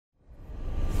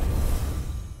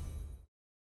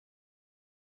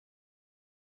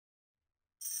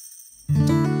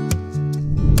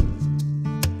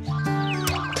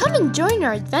Come and join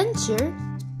our adventure.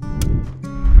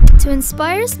 To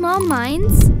inspire small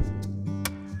minds,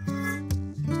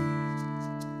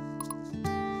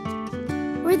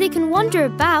 where they can wonder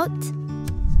about,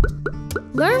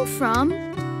 learn from,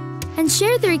 and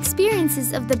share their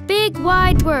experiences of the big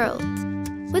wide world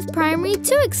with Primary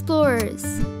 2 Explorers.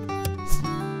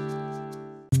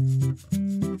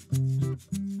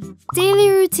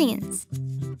 Daily routines.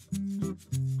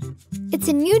 It's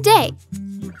a new day.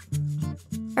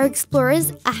 Our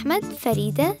explorers Ahmed,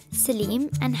 Farida,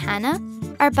 Salim, and Hannah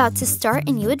are about to start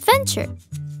a new adventure.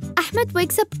 Ahmed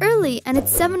wakes up early and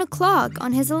it's 7 o'clock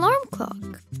on his alarm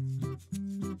clock.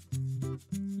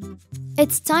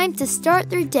 It's time to start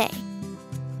their day.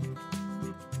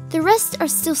 The rest are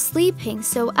still sleeping,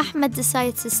 so Ahmed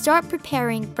decides to start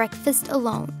preparing breakfast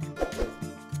alone.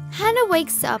 Hannah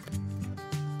wakes up.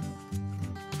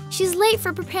 She's late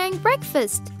for preparing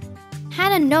breakfast.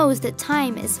 Hannah knows that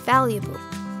time is valuable.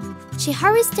 She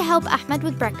hurries to help Ahmed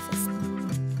with breakfast.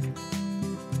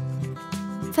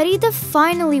 Farida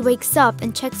finally wakes up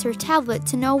and checks her tablet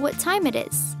to know what time it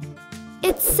is.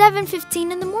 It's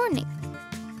 7:15 in the morning.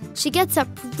 She gets up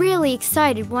really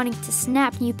excited, wanting to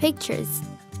snap new pictures.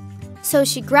 So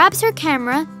she grabs her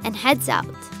camera and heads out.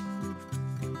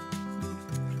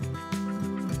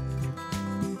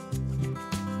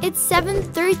 It's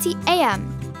 7:30 a.m.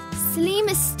 Salim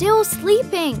is still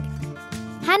sleeping.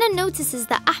 Hannah notices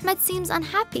that Ahmed seems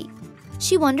unhappy.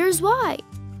 She wonders why.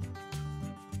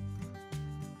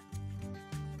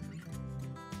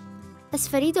 As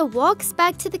Farida walks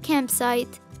back to the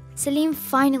campsite, Salim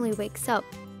finally wakes up.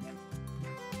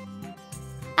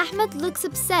 Ahmed looks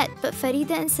upset, but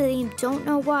Farida and Salim don't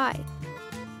know why.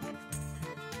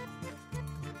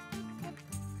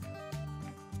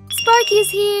 Sparky's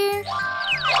here!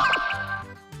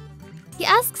 He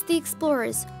asks the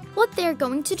explorers what they are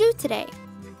going to do today.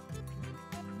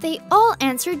 They all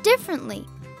answer differently.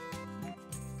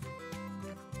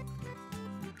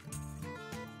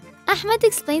 Ahmed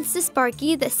explains to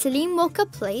Sparky that Salim woke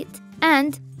up late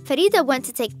and Farida went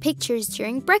to take pictures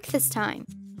during breakfast time.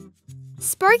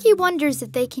 Sparky wonders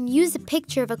if they can use a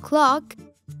picture of a clock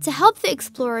to help the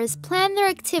explorers plan their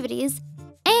activities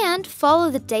and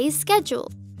follow the day's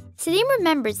schedule. Salim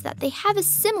remembers that they have a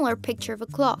similar picture of a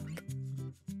clock.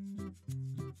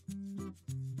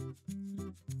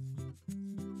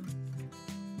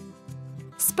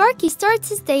 Sparky starts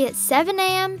his day at 7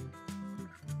 a.m.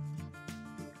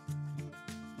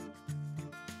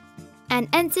 and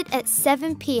ends it at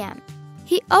 7 p.m.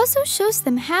 He also shows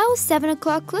them how 7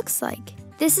 o'clock looks like.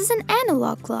 This is an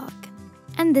analog clock,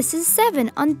 and this is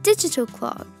 7 on digital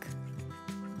clock.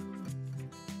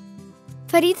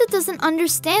 Farida doesn't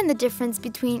understand the difference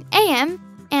between AM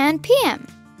and PM.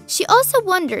 She also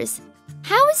wonders,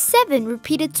 how is 7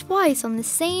 repeated twice on the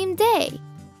same day?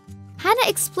 Hannah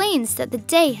explains that the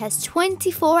day has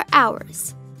 24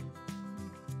 hours.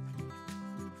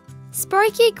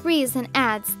 Sparky agrees and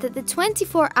adds that the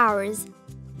 24 hours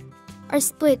are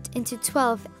split into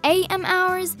 12 AM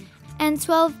hours and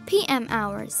 12 PM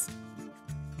hours.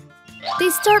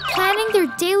 They start planning their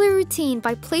daily routine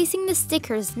by placing the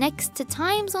stickers next to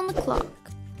times on the clock.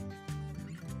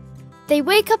 They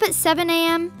wake up at 7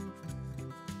 a.m.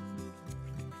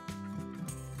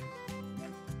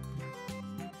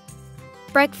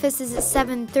 Breakfast is at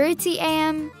 7:30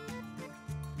 a.m.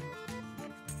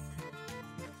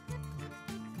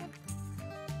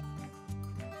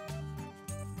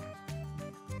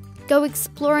 Go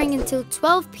exploring until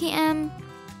 12 p.m.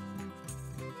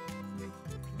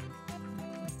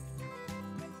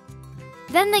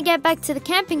 Then they get back to the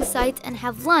camping site and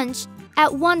have lunch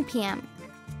at 1 p.m.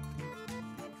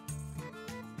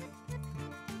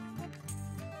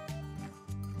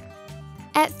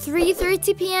 At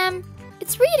 3:30 p.m.,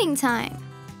 it's reading time.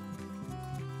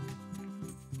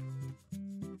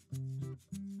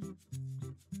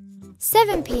 At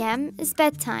 7 p.m. is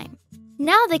bedtime.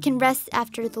 Now they can rest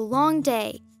after the long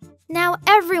day. Now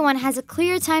everyone has a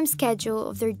clear time schedule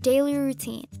of their daily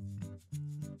routine.